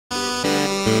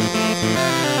Hey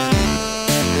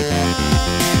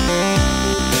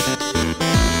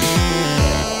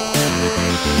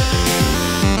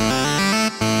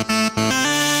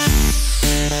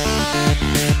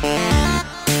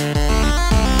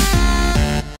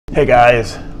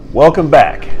guys, welcome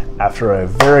back after a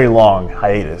very long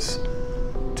hiatus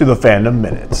to the Fandom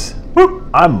Minutes. Woo!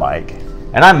 I'm Mike.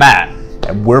 And I'm Matt.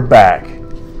 And we're back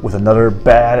with another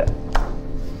bad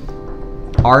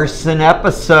arson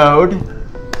episode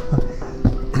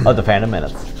of the Fandom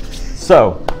Minutes.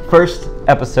 So, first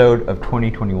episode of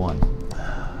 2021.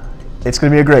 It's going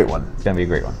to be a great one. It's going to be a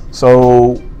great one.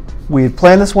 So, we had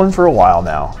planned this one for a while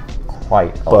now.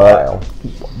 Quite a while.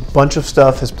 A bunch of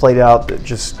stuff has played out that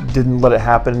just didn't let it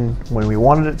happen when we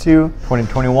wanted it to.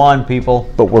 2021, people.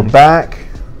 But we're back.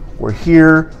 We're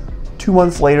here 2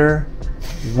 months later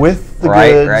with the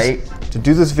goods to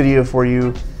do this video for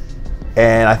you.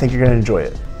 And I think you're going to enjoy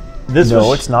it.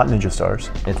 No, it's not Ninja Stars.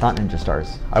 It's not Ninja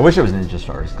Stars. I wish it was Ninja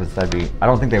Stars because that'd be. I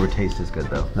don't think they would taste as good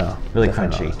though. No, really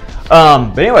crunchy.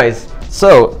 But anyways,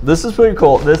 so this is pretty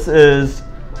cool. This is,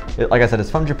 like I said, it's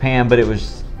from Japan, but it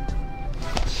was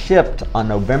shipped on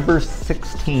November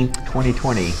 16th,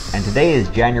 2020, and today is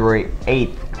January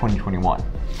 8th, 2021.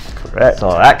 Correct.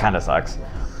 So that kind of sucks.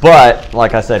 But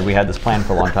like I said, we had this planned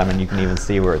for a long time, and you can even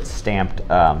see where it's stamped.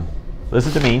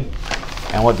 Listen to me.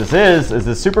 And what this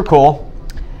is super cool.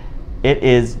 It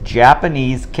is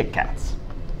Japanese KitKats.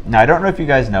 Now, I don't know if you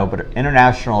guys know, but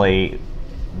internationally,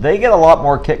 they get a lot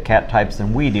more KitKat types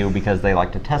than we do because they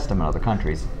like to test them in other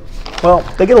countries. Well,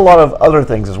 they get a lot of other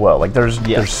things as well. Like there's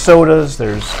sodas,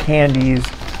 there's candies,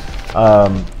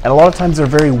 and a lot of times they're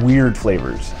very weird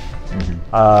flavors.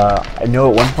 Mm-hmm. I know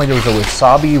at one point there was a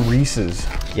wasabi Reese's.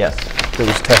 Yes. That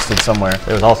was tested somewhere.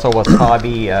 There was also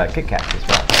wasabi KitKats as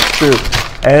well. True.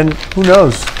 And who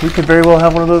knows? We could very well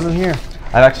have one of those in here.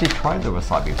 I've actually tried the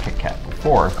wasabi KitKat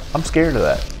before. I'm scared of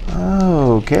that.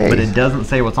 Okay. But it doesn't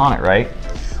say what's on it, right?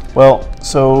 Well,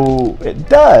 so it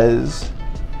does.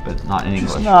 But not in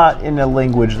English. It's not in a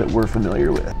language that we're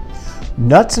familiar with.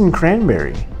 Nuts and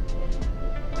cranberry.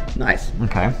 Nice.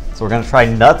 Okay, so we're gonna try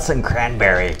nuts and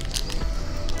cranberry.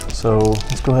 So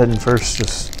let's go ahead and first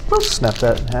just snap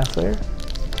that in half there.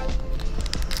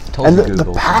 And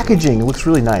the packaging looks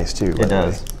really nice too. It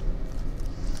does.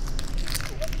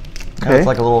 Okay. It's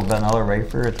like a little vanilla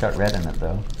wafer. It's got red in it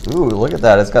though. Ooh, look at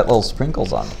that. It's got little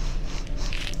sprinkles on it.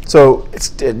 So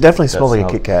it definitely smells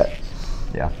like a KitKat.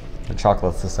 Yeah. The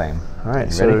chocolate's the same. All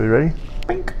right, so are you ready?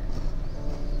 Pink.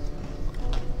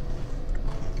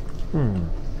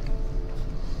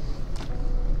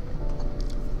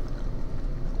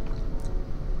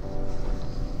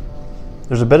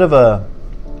 There's a bit of a.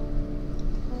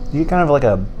 You get kind of like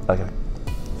a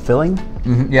filling.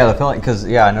 Mm-hmm. Yeah, the filling, because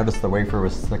I noticed the wafer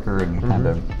was thicker and kind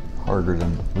of harder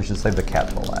than. We should save the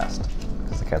cat for last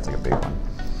because the cat's like a big one.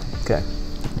 Okay.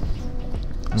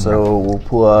 So we'll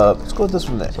pull up. Let's go with this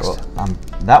one next. So,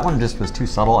 that one just was too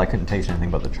subtle. I couldn't taste anything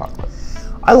but the chocolate.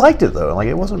 I liked it though. Like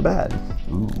it wasn't bad.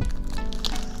 Ooh,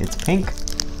 it's pink.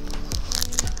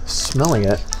 Smelling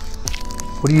it.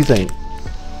 What do you think?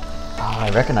 Oh, I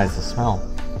recognize the smell.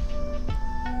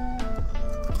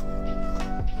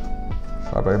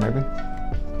 Strawberry, maybe?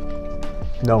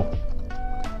 No.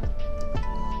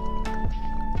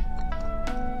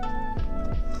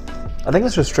 I think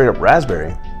it's just straight up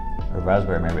raspberry. Or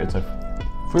raspberry, maybe. It's a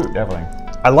fruit, definitely.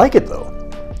 I like it though.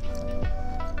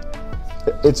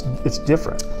 It's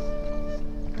different.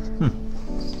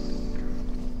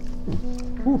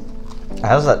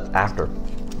 How's that after?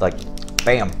 Like,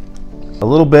 bam. A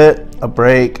little bit, a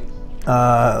break.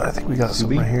 I think we got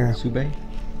something right here. Sube?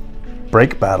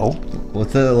 Break battle.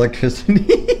 What's the electricity?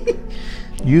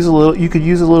 Use a little. You could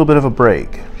use a little bit of a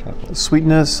break. Chocolate.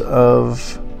 Sweetness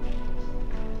of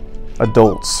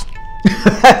adults.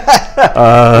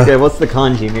 Okay, what's the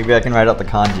kanji? Maybe I can write out the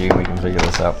kanji and we can figure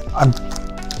this out.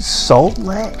 Salt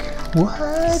lick?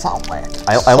 What? Salt lick.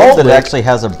 I love that it actually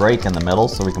has a break in the middle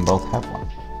so we can both have one.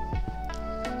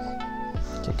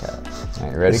 KitKat. All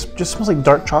right, you ready? It just smells like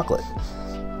dark chocolate.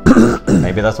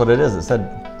 Maybe that's what it is. It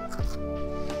said.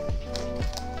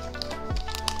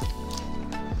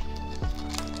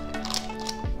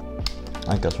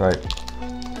 I think that's right.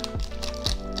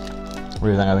 What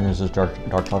do you think? I think it's just dark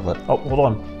chocolate. Oh, hold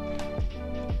on.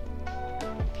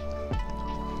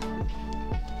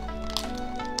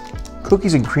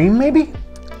 Cookies and cream, maybe?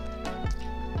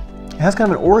 It has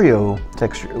kind of an Oreo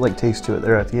texture, like taste to it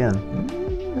there at the end.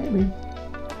 Maybe.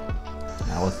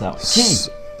 Now what's that?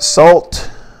 Salt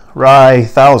Rye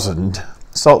 1000.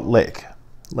 Salt lick.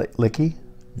 Licky?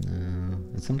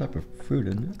 It's some type of fruit,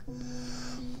 isn't it?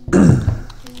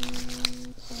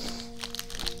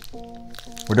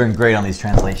 We're doing great on these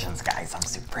translations, guys. I'm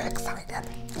super excited.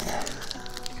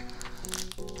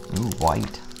 Ooh,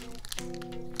 white.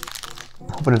 I'm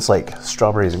hoping it's like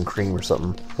strawberries and cream or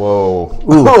something. Whoa.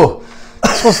 Ooh. Oh,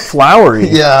 it smells flowery.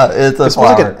 Yeah, it's a It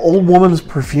smells like an old woman's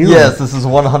perfume. Yes, this is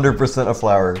 100% a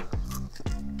flower.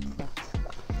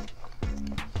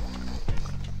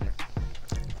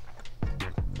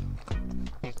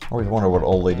 I always wonder what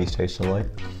old ladies taste like.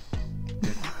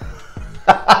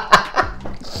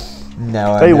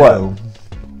 Now I Tell you what. know.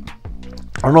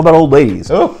 I don't know about old ladies.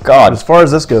 Oh, God. As far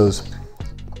as this goes,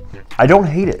 I don't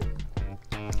hate it.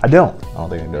 I don't. I don't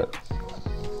think I can do it.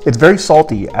 It's very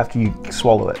salty after you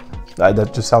swallow it.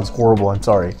 That just sounds horrible. I'm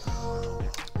sorry.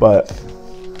 But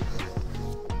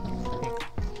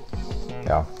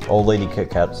Yeah, old lady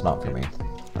KitKat's not for me.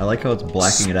 I like how it's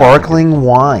blacking it out. sparkling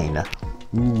wine.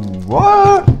 Ooh,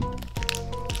 what?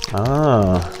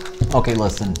 Ah. Okay,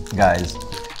 listen, guys.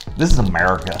 This is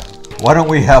America. Why don't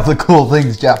we have the cool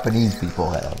things Japanese people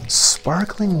have?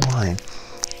 Sparkling wine.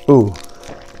 Ooh.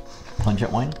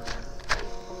 Pungent wine?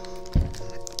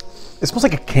 It smells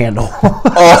like a candle.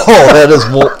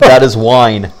 Oh, that is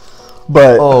wine.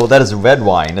 But Oh, that is red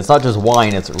wine. It's not just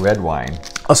wine, it's red wine.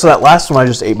 oh, so that last one I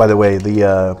just ate, by the way,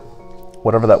 the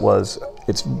whatever that was,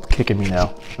 it's kicking me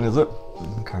now. Is it?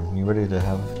 Okay, you ready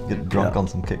to get drunk on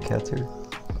some KitKats here?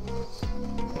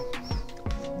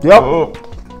 Yep. Oh.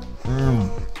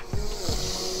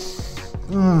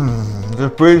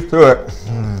 Just breathe through it.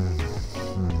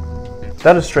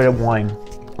 That is straight up wine.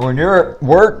 When you're at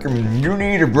work and you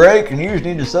need a break and you just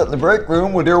need to sit in the break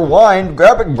room with your wine,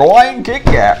 grab a wine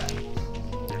KitKat.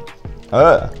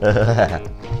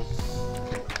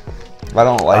 I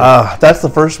don't like That's the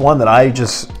first one that I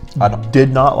just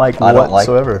did not like I don't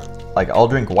whatsoever. like I'll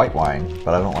drink white wine,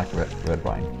 but I don't like red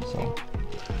wine. So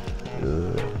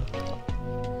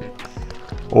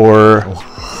Or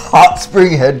hot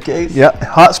spring head case. yeah,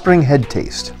 hot spring head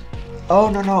taste. Oh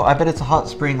no! I bet it's a hot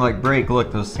spring like break.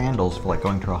 Look, those sandals for like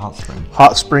going to a hot spring.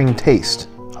 Hot spring taste.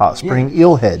 Hot spring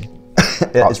eel head.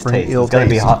 Hot spring taste. eel It's gotta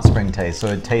be taste. hot spring taste, so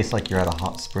it tastes like you're at a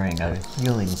hot spring, a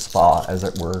healing spa, as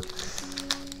it were.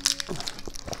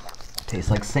 Tastes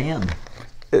like sand.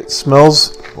 It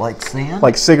smells Like sand?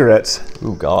 like cigarettes.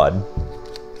 Ooh, God.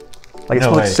 Like it No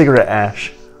smells like way. cigarette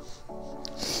ash.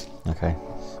 Okay.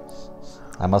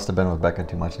 I must have been with Becca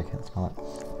too much. I can't smell it.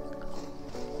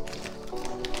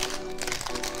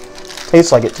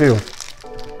 Tastes like it too.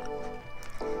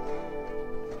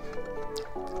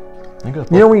 You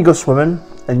You know when you go swimming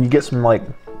and you get some of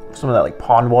that like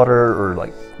pond water or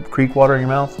like creek water in your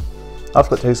mouth? That's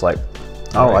what it tastes like.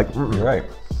 I don't like. You're right.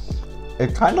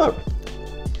 It kind of.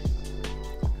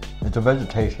 It's a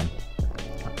vegetation.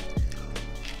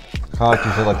 Kind of like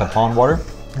you said, like the pond water.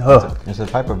 Ugh, It's a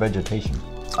type of vegetation.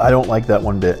 I don't like that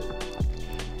one bit.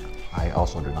 I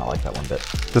also do not like that one bit.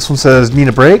 This one says, need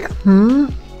a break?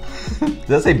 Does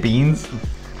that say beans?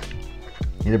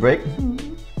 Need a break?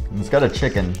 It's got a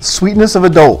chicken. Sweetness of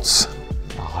adults.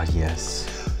 Oh,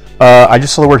 yes. I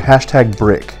just saw the word hashtag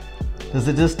brick. Does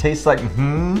it just taste like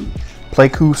Play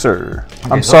cool, sir.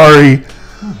 I'm so- sorry.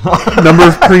 Number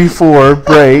 3-4,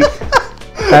 break.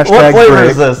 What Hashtag flavor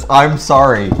break. is this? I'm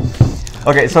sorry.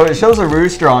 Okay, so it shows a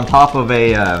rooster on top of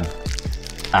a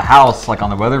house, like on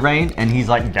the weather vane, and he's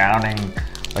like downing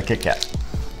a KitKat.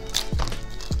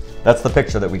 That's the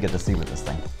picture that we get to see with this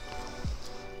thing.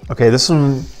 Okay, this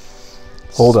one,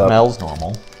 hold up. Smells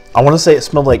normal. I want to say it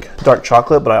smelled like dark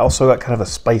chocolate, but I also got kind of a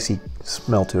spicy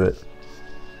smell to it.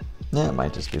 Yeah, it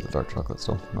might just be the dark chocolate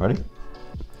still. Ready?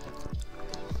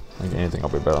 I think anything will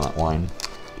be better than that wine.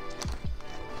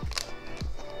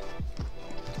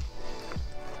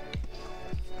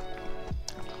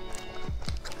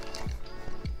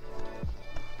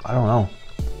 I don't know.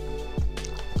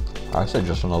 I said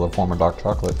just another form of dark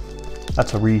chocolate.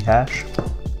 That's a rehash.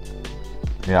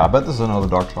 Yeah, I bet this is another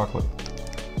dark chocolate.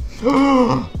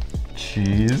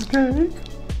 Cheesecake.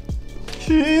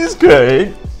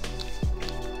 Cheesecake.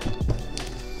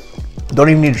 Don't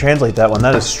even need to translate that one.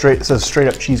 That is straight. It says straight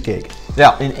up cheesecake.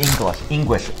 Yeah, in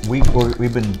English.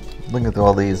 We've been looking through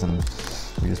all these and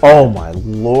we just. Oh my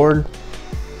lord.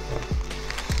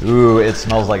 Ooh, it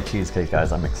smells like cheesecake,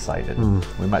 guys. I'm excited.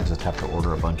 We might just have to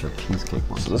order a bunch of cheesecake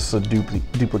ones. So this is a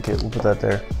duplicate. We'll put that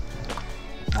there.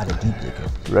 Not a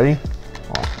duplicate. Ready?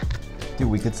 Oh. Dude,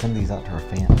 we could send these out to our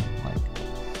fan. Like,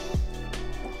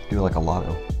 do like a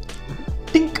lotto.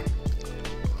 Dink.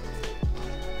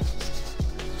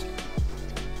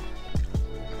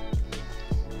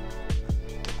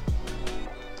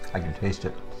 I can taste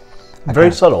it.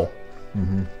 Very subtle. I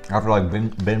have to like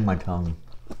bend my tongue.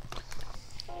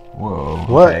 Whoa.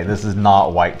 What? Okay, this is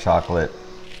not white chocolate.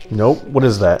 Nope. What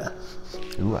is that?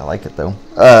 Ooh, I like it though.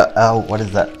 Oh, what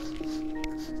is that?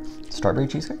 Strawberry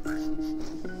cheesecake?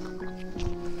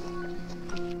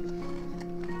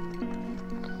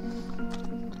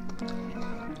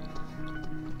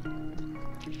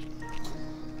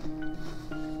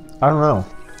 I don't know.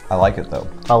 I like it though.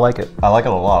 I like it. I like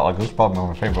it a lot. Like, this is probably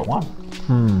my favorite one.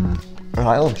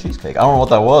 I love cheesecake. I don't know what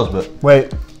that was, but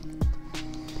Wait.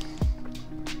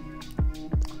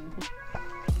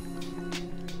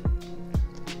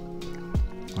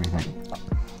 what do you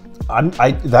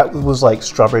think? That was like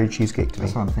strawberry cheesecake to me.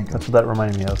 That's what I'm thinking. That's what that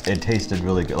reminded me of. It tasted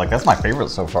really good. Like, that's my favorite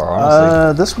so far,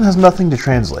 honestly. This one has nothing to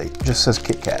translate. It just says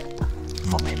KitKat.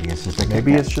 Well, maybe it's just a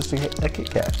Maybe KitKat. it's just a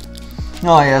KitKat.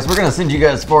 Oh yes, we're gonna send you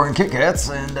guys foreign KitKats,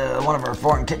 and one of our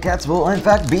foreign KitKats will in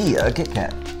fact be a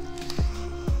KitKat.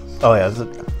 Oh yeah,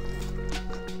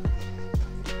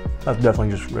 that's definitely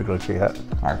just regular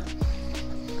KitKat. Alright.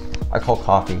 I call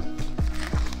coffee.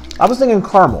 I was thinking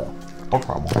caramel. Or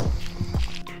caramel.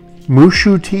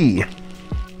 Mushu tea.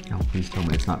 Oh, please tell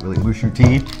me it's not really mushu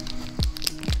tea.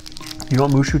 You know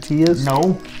what mushu tea is?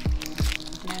 No.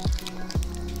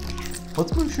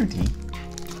 What's mushu tea?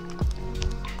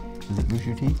 Is it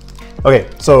mushu tea? Okay,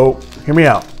 so hear me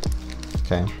out.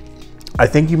 Okay. I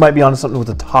think you might be onto something with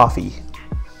the toffee.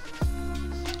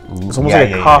 It's almost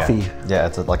like a coffee. Yeah,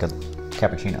 it's like a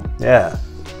cappuccino. Yeah.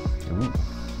 Ooh.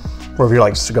 Or if you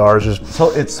like cigars, just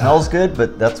So it smells good,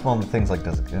 but that's one of the things like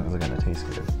does it gonna taste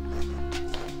good.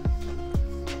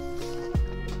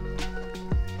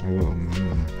 Ooh,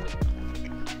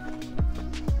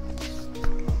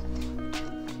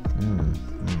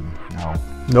 No.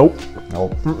 nope.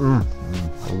 Nope.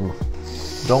 Mm-mm.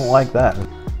 Ooh. Don't like that.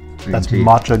 Green That's tea.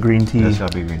 matcha green tea. That's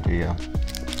gotta be green tea, yeah.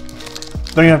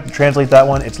 Don't even have to translate that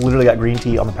one. It's literally got green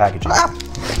tea on the packaging.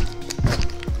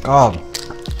 God,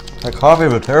 that coffee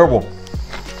was terrible.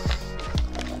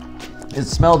 It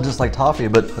smelled just like toffee,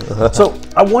 but So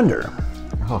I wonder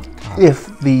oh God.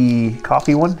 if the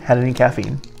coffee one had any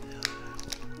caffeine.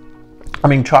 I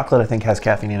mean, chocolate I think has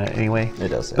caffeine in it anyway. It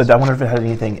does, yes. But I wonder if it had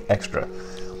anything extra.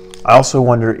 I also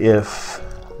wonder if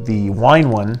the wine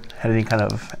one had any kind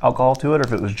of alcohol to it, or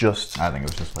if it was just I think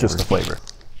it was just the flavor.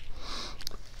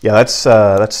 Yeah,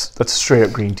 that's straight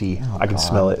up green tea. I can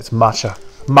smell it. It's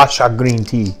matcha green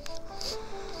tea.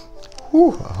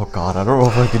 Whew. Oh God, I don't know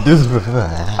if I could do this.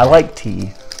 I like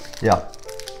tea. Yeah,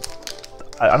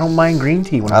 I don't mind green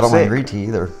tea when I I'm don't sick, mind green tea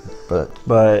either, but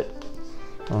but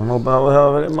I don't know about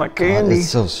having it in my candy. it's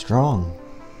so strong.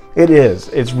 It is.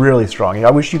 It's really strong.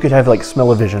 I wish you could have like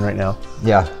smell-o-vision right now.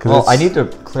 Yeah. Well, it's- I need to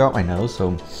clear out my nose, so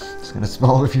I'm just gonna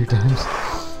smell it a few times.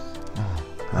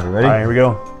 Are you ready? All right, here we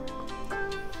go.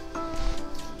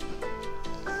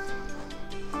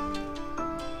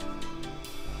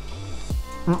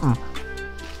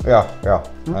 Yeah.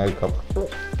 I cup.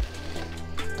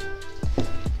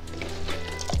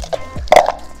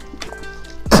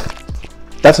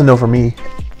 That's a no for me,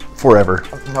 forever.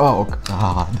 Oh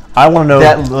God. I want to know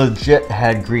That legit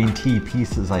had green tea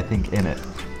pieces, I think, in it.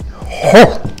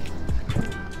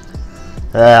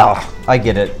 Yeah. I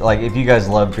get it. Like, if you guys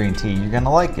love green tea, you're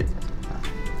gonna like it.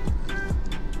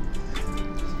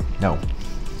 No.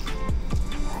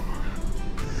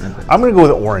 I'm gonna go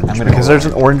with orange I'm gonna because go there's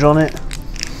an orange on it.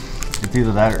 It's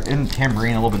either that or in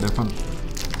tambourine, a little bit different.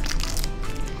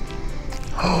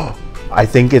 I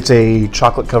think it's a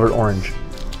chocolate-covered orange.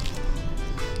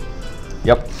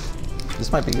 Yep.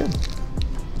 This might be good.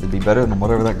 It'd be better than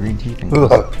whatever that green tea thing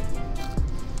was. Ugh.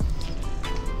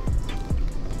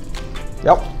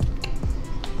 Yep.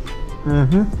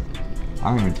 Mm-hmm. I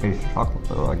don't even taste chocolate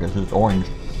though. I guess it's orange.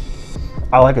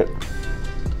 I like it.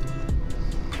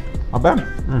 Not bad.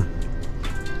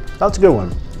 That's a good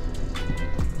one.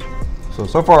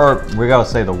 So far, we gotta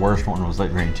say the worst one was that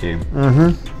green tea.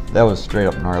 Mm-hmm. That was straight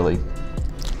up gnarly.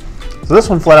 So this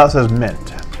one flat out says mint.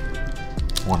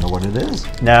 Wonder what it is.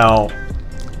 Now,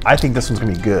 I think this one's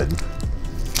gonna be good.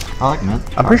 I like mint.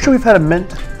 I'm pretty sure we've had a mint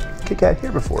KitKat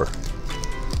here before.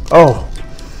 Oh,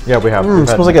 Yeah, we have. it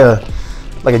smells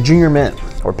like a junior mint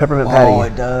or peppermint patty. Oh,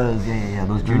 it does. Yeah.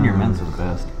 Those junior mints are the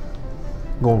best.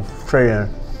 Going straight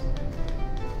in.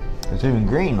 It's even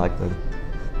green like the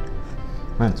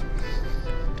mints.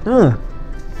 Yeah.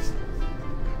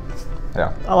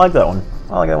 I like that one.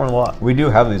 I like that one a lot. We do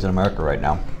have these in America right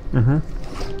now.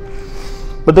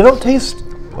 But they don't taste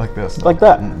Like this. like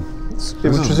that, This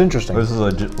which is interesting. This is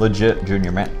a legit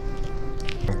junior mint.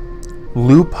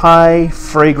 Lupi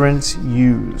fragrance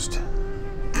used.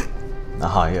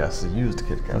 Ah, yes, the used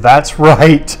KitKat. That's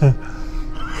right.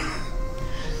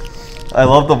 I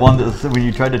love the one that when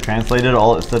you tried to translate it,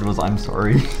 all it said was "I'm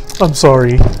sorry." I'm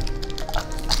sorry.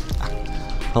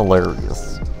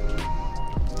 Hilarious.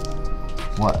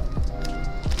 What?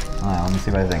 Let me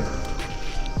see what I think.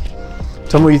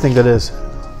 Tell me what you think that is.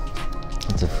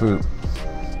 It's a fruit.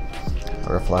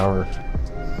 Or a flower.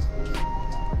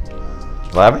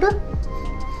 Lavender?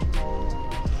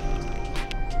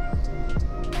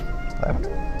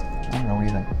 Lavender? I don't know, what do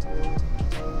you think?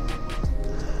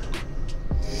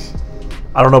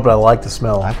 I don't know, but I like the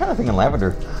smell. I'm kind of thinking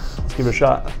lavender. Let's give it a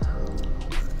shot.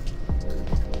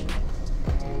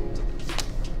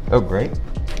 Oh, great.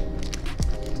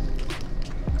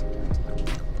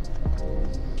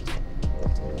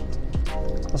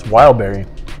 That's wild berry.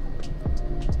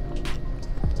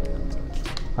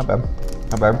 Not bad.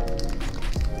 Not bad.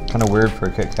 Kind of weird for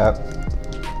a KitKat.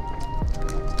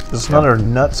 Is this another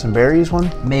nuts and berries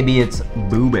one? Maybe it's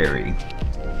blueberry.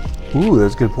 Ooh,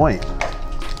 that's a good point.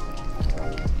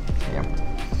 Yeah.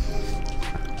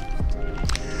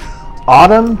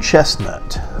 Autumn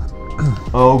chestnut.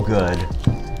 Oh, good.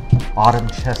 Autumn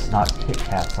chestnut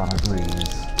KitKats on a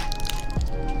breeze.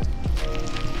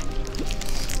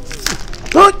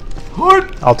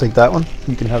 I'll take that one.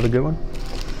 You can have the good one.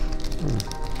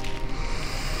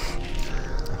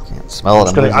 I can't smell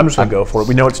it. I'm just gonna go for it.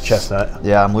 We know it's chestnut.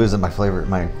 Yeah, I'm losing my flavor,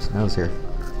 my nose here.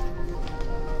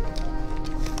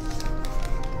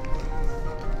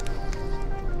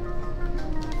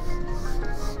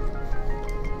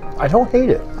 I don't hate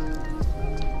it.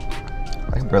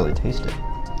 I can barely taste it.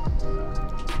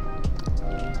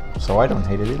 So I don't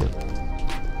hate it either.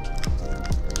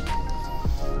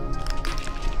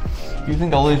 Do you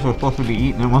think all these were supposed to be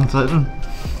eaten in one sitting?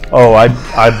 Oh, I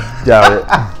doubt it.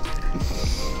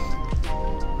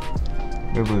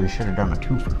 Maybe we should have done a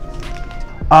twofer.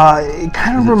 It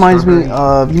kind of reminds me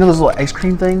of, you know those little ice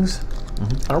cream things?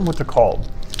 I don't know what they're called.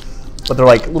 But they're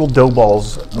like little dough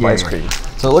balls of ice cream.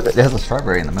 So look, it has a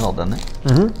strawberry in the middle, doesn't it?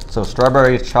 Mm-hmm. So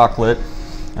strawberry chocolate,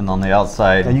 and on the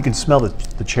outside... And you can smell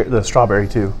the strawberry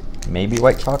too. Maybe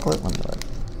white chocolate? Let me look.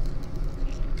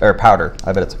 Or powder.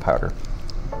 I bet it's a powder.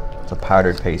 It's a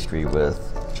powdered pastry with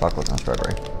chocolate and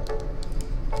strawberry.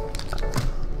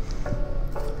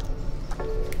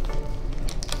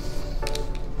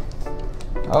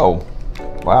 Oh,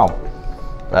 wow.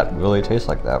 That really tastes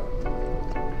like that.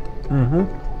 Mm-hmm.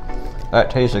 That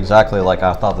tastes exactly like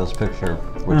I thought this picture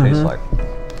would taste like.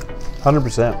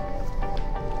 100%.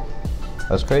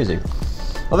 That's crazy.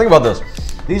 Well, think about this.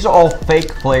 These are all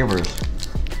fake flavors.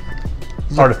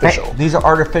 Artificial. These are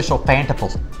artificial fanciful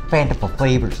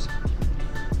flavors.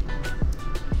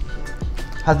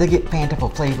 How'd they get fanciful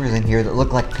flavors in here that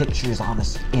look like pictures on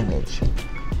this image?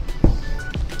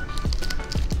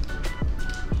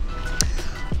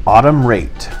 Autumn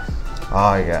rate.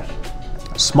 Oh, yes.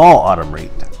 Small autumn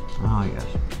rate. Oh, yes.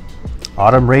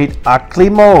 Autumn rate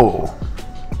acclimo.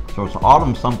 So it's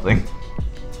autumn something.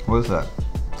 What is that?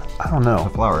 I don't know. A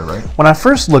flower, right? When I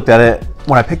first looked at it,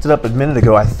 when I picked it up a minute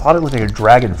ago, I thought it looked like a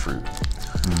dragon fruit.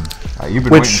 You've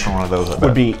been waiting for one of those.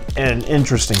 Would be an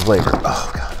interesting flavor.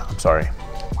 Oh, God. I'm sorry.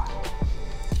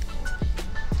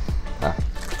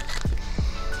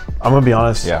 I'm going to be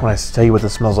honest. Yeah. When I tell you what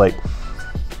this smells like,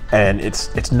 and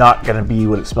it's not going to be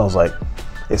what it smells like.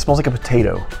 It smells like a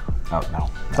potato. Oh,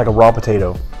 no. It's like a raw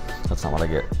potato. That's not what I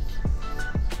get.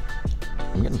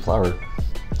 I'm getting flour.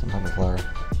 Some type of flour.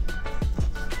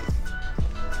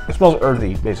 It smells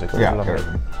earthy, basically. Yeah,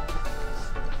 earthy.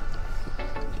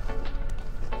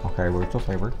 Okay, where's the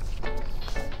flavor?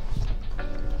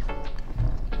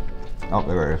 Oh,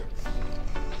 there it is.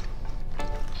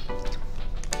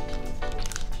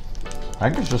 I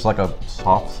think it's just like a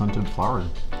soft scented flower.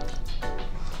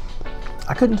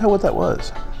 I couldn't tell what that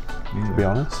was, to be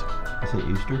honest. Is it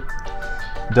Easter?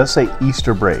 It does say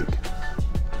Easter break,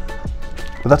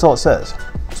 but that's all it says.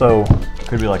 So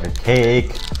Could be like a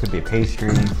cake, could be a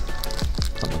pastry,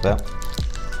 something like that.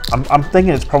 I'm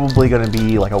thinking it's probably going to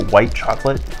be like a white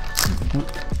chocolate.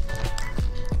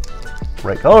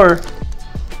 Right color.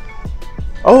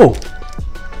 Oh,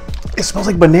 it smells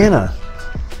like banana.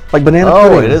 Like banana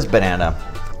pudding. Oh, it is banana.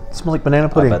 It smells like banana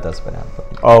pudding. I bet that's banana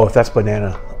pudding. Oh, if that's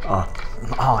banana. Oh,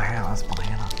 yeah, that's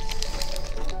banana.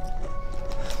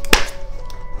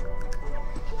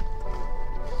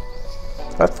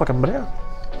 That's fucking banana.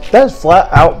 That is flat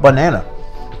out banana.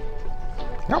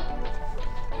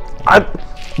 Yep.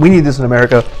 We need this in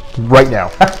America right now.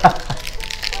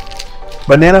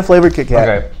 Banana flavored KitKat.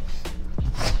 Okay.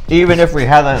 Even if we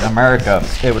had that in America,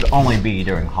 it would only be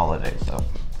during holidays, though.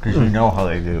 Because you know how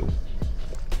they do.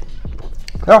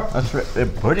 Yeah, that's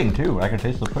right. Pudding, too. I can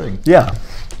taste the pudding. Yeah.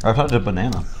 I thought it was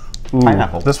banana. Ooh,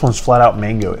 Pineapple. This one's flat out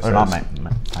mango. It Or not says.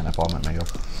 pineapple, I meant mango.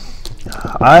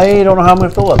 I don't know how I'm going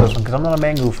to feel about this one because I'm not a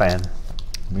mango fan.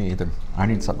 Me either. I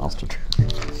need something else to try.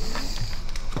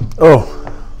 Oh,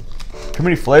 Too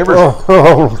many flavors.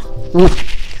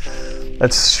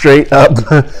 That's straight up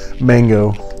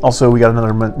mango. Also, we got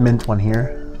another mint one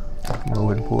here. I'm gonna go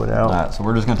ahead and pull it out. All right, so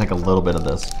we're just gonna take a little bit of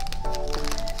this.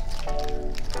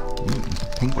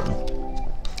 Pink one.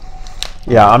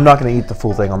 Yeah, I'm not gonna eat the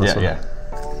full thing on this one. Yeah.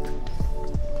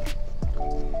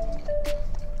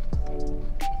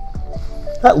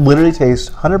 That literally tastes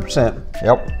 100%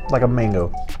 Yep. like a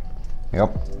mango.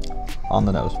 Yep. On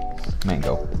the nose.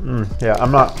 Mango. Yeah,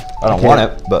 I'm not. I don't want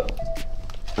it, but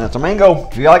that's a mango.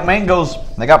 If you like mangoes,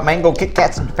 they got mango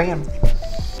KitKats in Japan.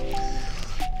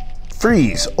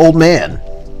 Freeze, old man.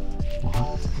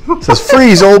 It says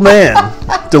freeze, old man.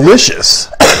 Delicious.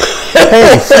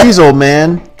 Hey, freeze, old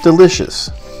man. Delicious.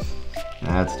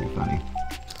 That's too funny.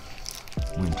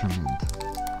 Winter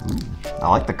mint. I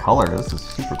like the color. This is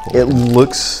super cool. It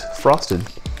looks frosted.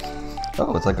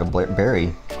 Oh, it's like a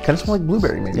berry. Kind of smell like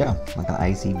blueberry, maybe. Yeah, like an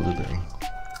icy blueberry.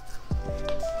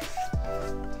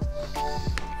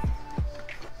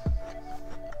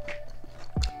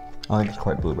 I think it's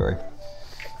quite blueberry.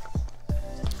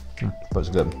 But it's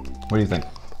good. What do you think?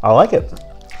 I like it.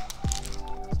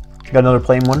 Got another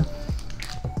plain one.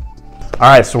 All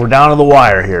right, so we're down to the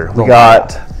wire here. We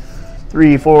got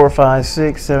 3, 4, 5,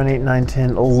 6, 7, 8, 9, 10,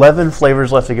 11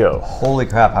 flavors left to go. Holy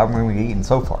crap, how many have we eaten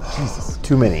so far? Jesus.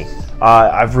 Too many.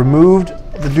 I've removed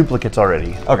the duplicates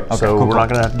already. Okay, so cool, we're not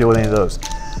gonna have to deal with any of those.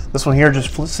 This one here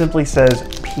just simply says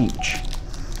peach.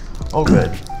 Oh,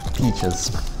 good.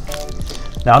 Peaches.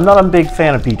 Now, I'm not a big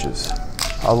fan of peaches.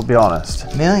 I'll be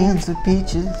honest. Millions of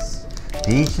peaches.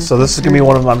 Peaches. So this is gonna be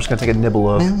one of them I'm just gonna take a nibble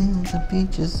of. Millions of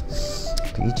peaches.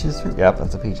 Peaches for... Yep,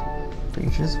 that's a peach.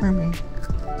 Peaches for me.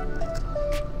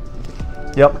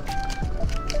 Yep.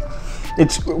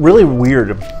 It's really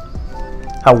weird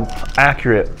how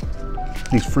accurate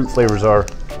these fruit flavors are.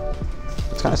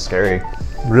 It's kind of scary,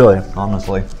 Really.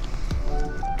 honestly.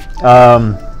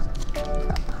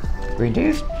 Green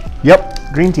teas?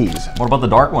 Yep, green teas. What about the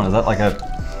dark one? Is that like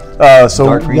a... So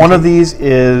Dark green one tea? of these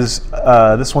is,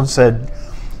 this one said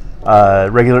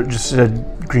regular, just said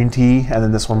green tea, and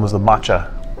then this one was the matcha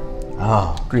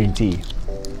green tea.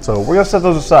 So we're gonna set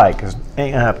those aside because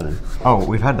ain't gonna happen. Oh,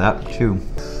 we've had that too.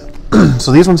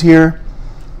 So these ones here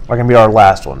are gonna be our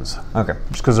last ones, Okay.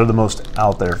 just because they're the most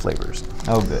out there flavors.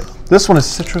 Oh, good. This one is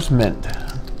citrus mint.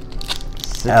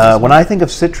 When I think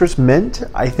of citrus mint,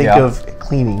 I think of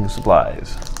cleaning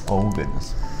supplies. Oh,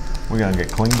 goodness. We're going to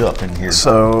get cleaned up in here.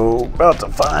 So, about to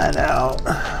find out.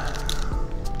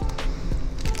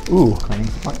 Ooh, Cleaning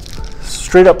supply?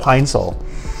 straight up pine sol.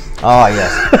 Oh,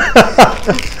 yes.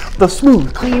 The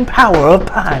smooth, clean power of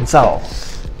pine sol.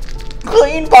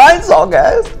 Clean pine sol,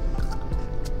 guys.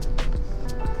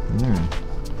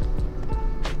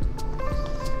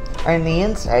 And the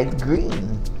inside's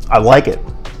green. I like it.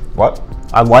 What?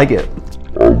 I like it.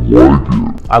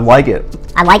 I like it.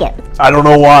 I like it. I don't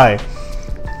know why.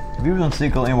 Have you been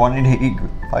secretly wanting to eat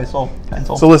pine sol?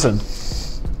 So listen,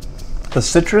 the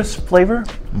citrus flavor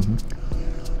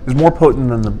is more potent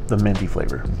than the minty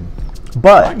flavor.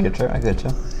 But I get you. I get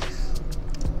you.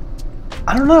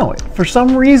 I don't know. For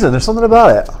some reason, there's something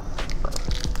about it.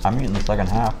 I'm eating the second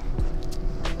half.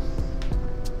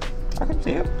 I can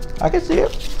see it. I can see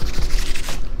it.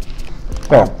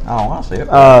 Okay. I don't want to see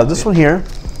it. This one here,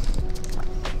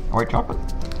 White chocolate?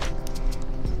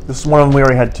 this is one of them we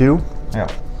already had two, Yeah.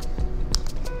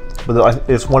 but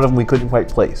it's one of them we couldn't quite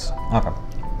place. Okay.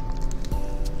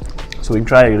 So we can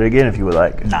try it again if you would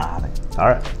like. Nah. All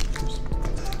right.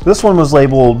 This one was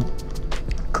labeled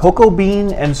cocoa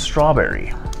bean and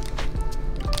strawberry.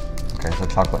 Okay, so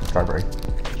chocolate and strawberry.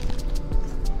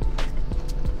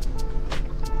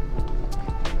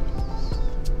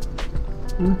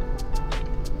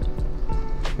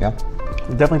 Yeah.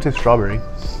 It definitely tastes strawberry.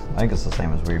 I think it's the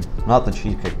same as we, not the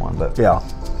cheesecake one, but Yeah.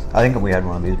 I think we had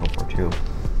one of these before too.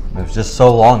 It was just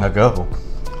so long ago.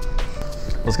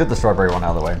 Let's get the strawberry one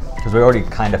out of the way, because we already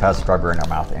kind of have strawberry in our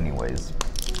mouth anyways.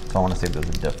 So I want to see if there's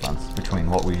a difference between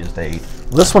what we just ate.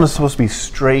 This one is supposed to be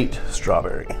straight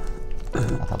strawberry. I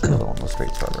thought the other one was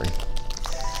straight strawberry.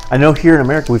 I know here in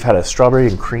America we've had a strawberry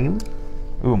and cream.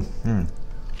 Ooh,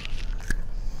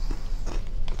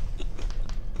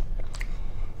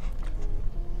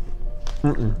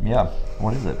 Yeah,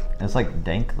 what is it? It's like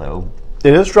dank though.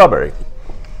 It is strawberry.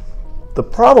 The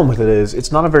problem with it is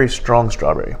it's not a very strong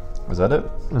strawberry. Was that it?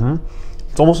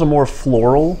 It's almost a more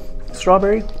floral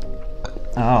strawberry.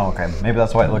 Oh, okay. Maybe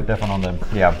that's why it looked different on the,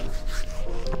 yeah.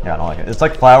 Yeah, I don't like it. It's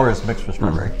like flowers mixed with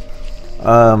strawberry.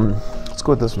 Let's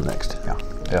go with this one next.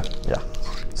 Yeah.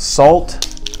 Salt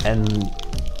and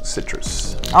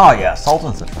citrus. Oh yeah, salt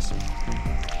and citrus.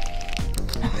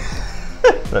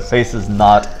 That face is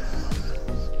not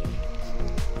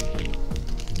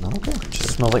Okay. It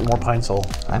just smells like more pine sol.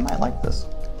 I might like this.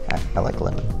 I like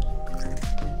lemon.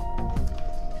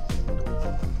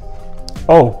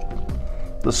 Oh,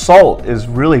 the salt is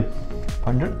really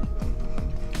pungent.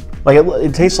 Like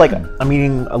it tastes like I'm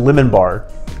eating a lemon bar,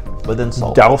 but then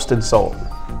salt. Doused in salt.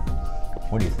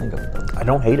 What do you think of it though? I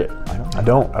don't hate it. I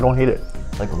don't hate it.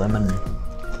 It's like lemon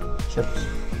chips,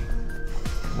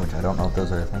 which I don't know if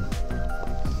those are a thing.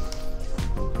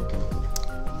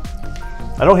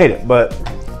 I don't hate it, but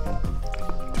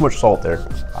too much salt there.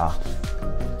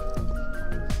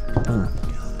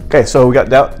 Okay, so we got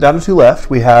down to 2 left.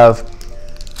 We have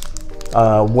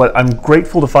what I'm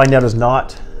grateful to find out is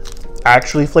not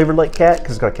actually flavored like cat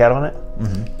because it's got a cat on it.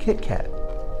 KitKat.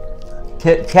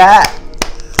 KitKat.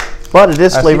 But it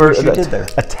is flavored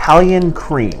Italian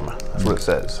cream. That's what it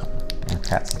says. Yeah,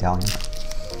 cat's Italian.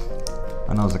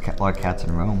 I know there's a lot of cats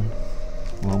in Rome,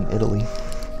 Italy.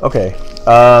 Okay.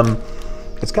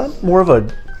 It's got more of a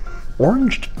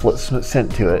orange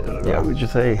scent to it. Yeah. What would you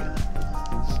say?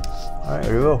 All right,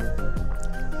 here we go.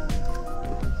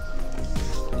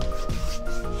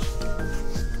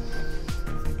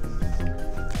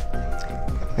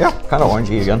 Yeah, kind of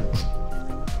orangey again.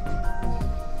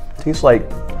 Tastes like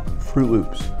Fruit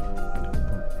Loops.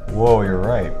 Whoa, you're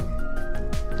right.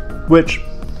 Which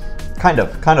kind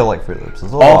of like Fruit Loops.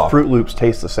 All Fruit Loops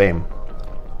taste the same.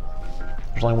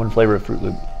 There's only one flavor of Fruit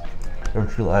Loop.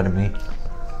 Don't you lie to me.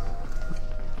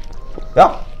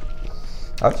 Yeah,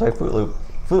 I'd say Fruit Loop.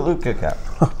 Fruit Loop KitKat.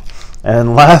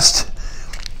 And last,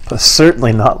 but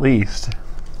certainly not least,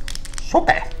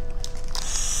 Okay.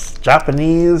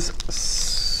 Japanese.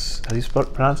 How do you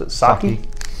pronounce it? Sake.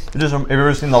 Have you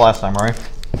ever seen The Last Samurai?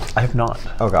 I have not.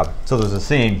 Oh god. So there's a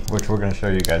scene which we're gonna show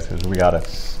you guys because we gotta.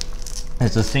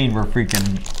 It's a scene where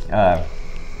freaking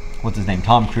what's his name?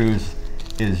 Tom Cruise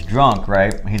is drunk,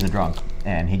 right? He's a drunk,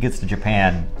 and he gets to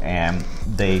Japan, and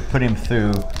they put him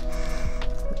through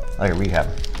like a rehab.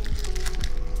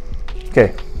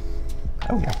 Okay.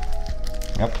 Oh yeah.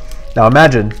 Yep. Now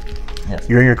imagine Yes.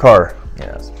 you're in your car.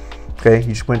 Yes. Okay, you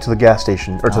just went to the gas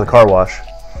station or to the car wash,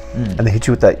 and they hit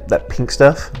you with that pink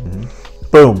stuff.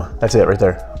 Boom, that's it right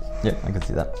there. Yep, I can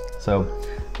see that. So,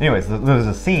 anyways, there's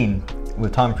a scene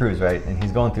with Tom Cruise, right? And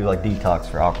he's going through like detox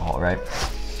for alcohol, right?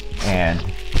 And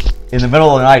in the middle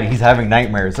of the night, he's having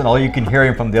nightmares, and all you can hear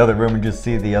him from the other room and just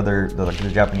see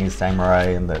the Japanese samurai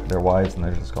and their wives, and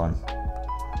they're just going,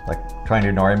 like, trying to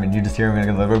ignore him, and you just hear him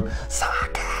in the room,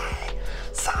 sake,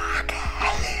 sake.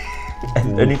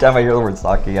 And anytime I hear the word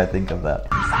sake, I think of that.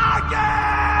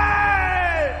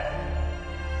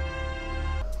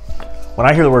 When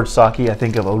I hear the word sake, I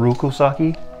think of Uruku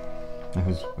sake. And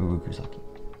who's Uruku sake?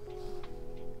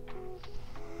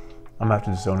 I'm gonna have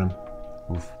to disown him.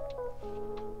 Oof.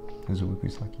 Who's Uruku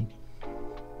sake?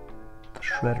 The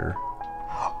Shredder.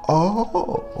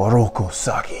 Oh! Uruku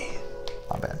sake.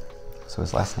 My bad. So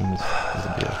his last name is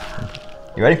a beer.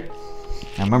 You ready?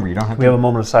 Now remember, you don't have We have a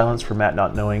moment of silence for Matt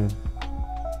not knowing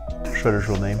Shredder's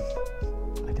real name.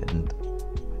 I didn't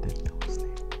know his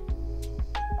name.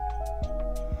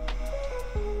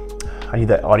 I need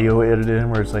that audio edited in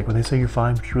where it's like, when they say you're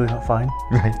fine, but you're really not fine.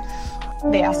 Right.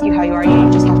 They ask you how you are,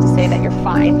 you just have to say that you're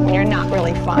fine when you're not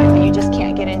really fine, but you just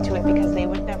can't get into it because they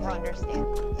would never understand.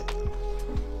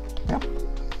 Yeah.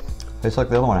 Tastes like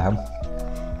the other one I had.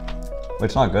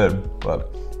 It's not good, but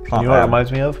it's not You know what it bad.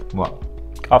 reminds me of? What?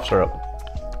 Cough syrup.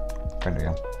 Kind of,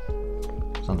 yeah.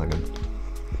 Sounds like good.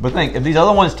 But think, if these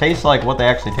other ones taste like what they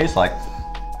actually taste like,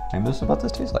 maybe this is what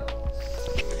this tastes like.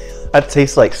 That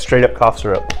tastes like straight up cough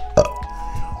syrup.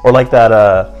 Or like that,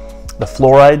 the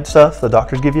fluoride stuff the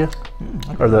doctors give you,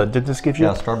 or the dentist gives you.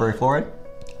 Yeah, strawberry fluoride.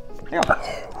 Yeah.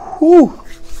 Whew.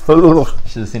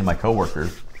 Should have seen my coworker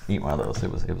eat one of those.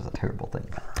 It was a terrible thing.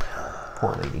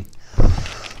 Poor lady.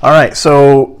 All right,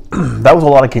 so that was a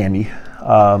lot of candy.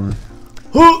 I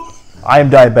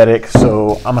am diabetic,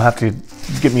 so I'm gonna have to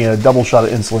get me a double shot of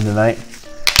insulin tonight.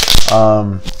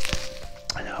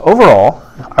 Overall,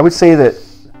 I would say that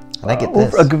I get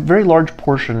this. a very large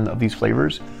portion of these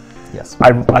flavors, Yes. I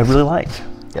really liked.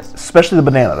 Yes. Especially the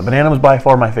banana. The banana was by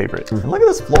far my favorite. And look at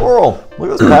this floral.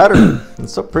 Look at this pattern.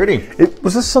 It's so pretty.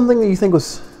 Was this something that you think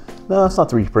was? No, it's not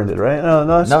 3D printed, right?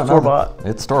 No, it's store bought.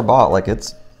 It's store bought. Like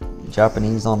it's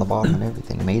Japanese on the bottom and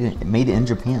everything. Made in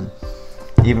Japan.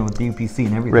 Even with UPC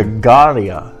and everything.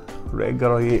 Regaria.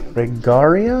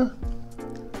 Regaria?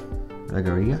 I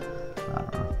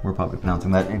don't know. We're probably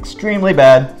pronouncing that extremely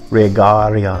bad.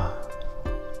 Regaria.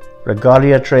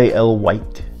 Regaria Tray L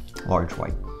White. Large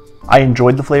white. I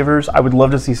enjoyed the flavors. I would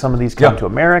love to see some of these come to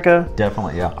America.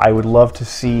 Definitely, yeah. I would love to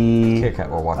see KitKat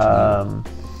we're watching.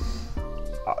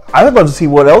 I would love to see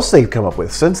what else they've come up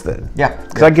with since then. Yeah.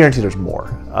 Because I guarantee there's more.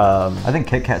 I think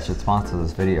KitKat should sponsor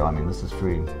this video. I mean, this is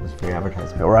free. This is free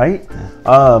advertisement. Right?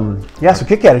 Yeah. So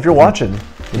KitKat, if you're watching,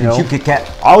 you know,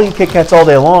 KitKat. I'll eat KitKats all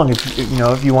day long.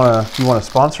 If you want to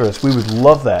sponsor us, we would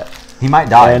love that. He might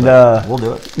die, and but we'll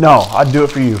do it. No, I'd do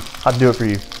it for you. I'd do it for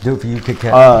you. Do it for you,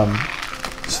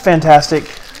 KitKat. It's fantastic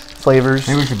flavors.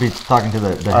 Maybe we should be talking to the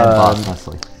head boss,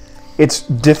 Nestle. It's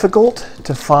difficult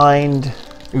to find.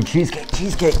 Ooh, cheesecake.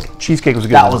 Cheesecake was a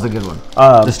good one. That was a good one.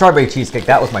 The strawberry cheesecake,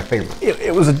 that was my favorite.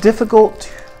 It was a difficult,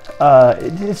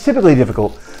 it's typically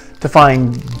difficult to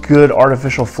find good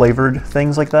artificial flavored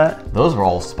things like that. Those were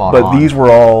all spot on. But these were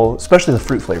all, especially the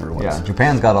fruit flavored ones. Yeah,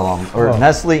 Japan's got along, or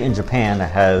Nestle in Japan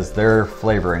has their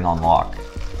flavoring on lock.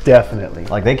 Definitely.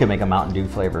 Like they could make a Mountain Dew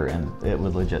flavor and it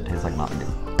would legit taste like Mountain Dew.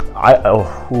 I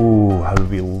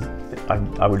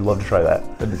would love to try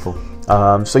that. That'd be cool.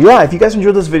 So yeah, if you guys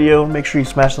enjoyed this video, make sure you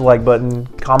smash the like button,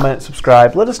 comment,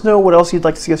 subscribe. Let us know what else you'd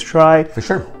like to see us try. For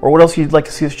sure. Or what else you'd like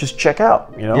to see us just check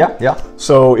out, you know? Yeah.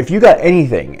 So if you got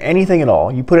anything at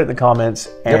all, you put it in the comments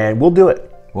and we'll do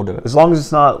it. We'll do it. As long as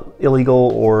it's not illegal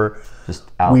or just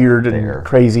out weird there. and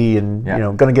crazy and,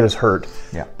 gonna get us hurt.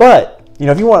 Yeah. But,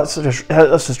 if you want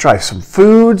us to try some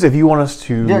foods, if you want us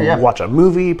to watch a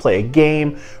movie, play a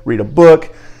game, read a book,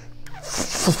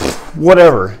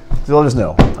 whatever, let us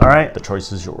know. All right, the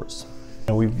choice is yours.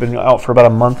 We've been out for about a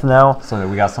month now, so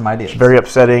we got some ideas. It's very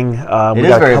upsetting. We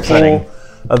got a couple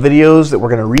of videos that we're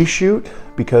going to reshoot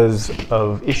because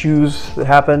of issues that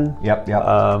happen. Yep.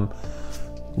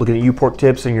 Looking at you, pork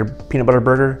tips, and your peanut butter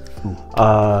burger.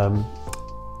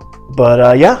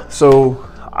 Yeah. So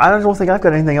I don't think I've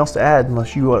got anything else to add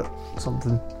unless you want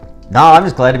something. No, I'm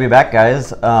just glad to be back,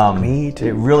 guys. Me too.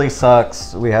 It really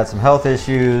sucks. We had some health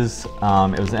issues. It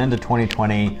was the end of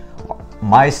 2020.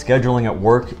 My scheduling at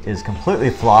work is completely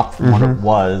flopped from what it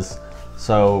was.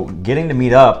 So getting to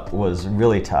meet up was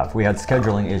really tough. We had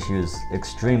scheduling issues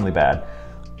extremely bad.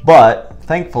 But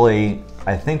thankfully,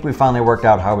 I think we finally worked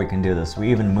out how we can do this.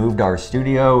 We even moved our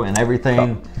studio and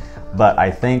everything. But I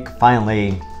think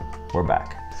finally we're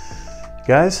back.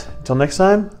 Guys, until next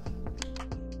time.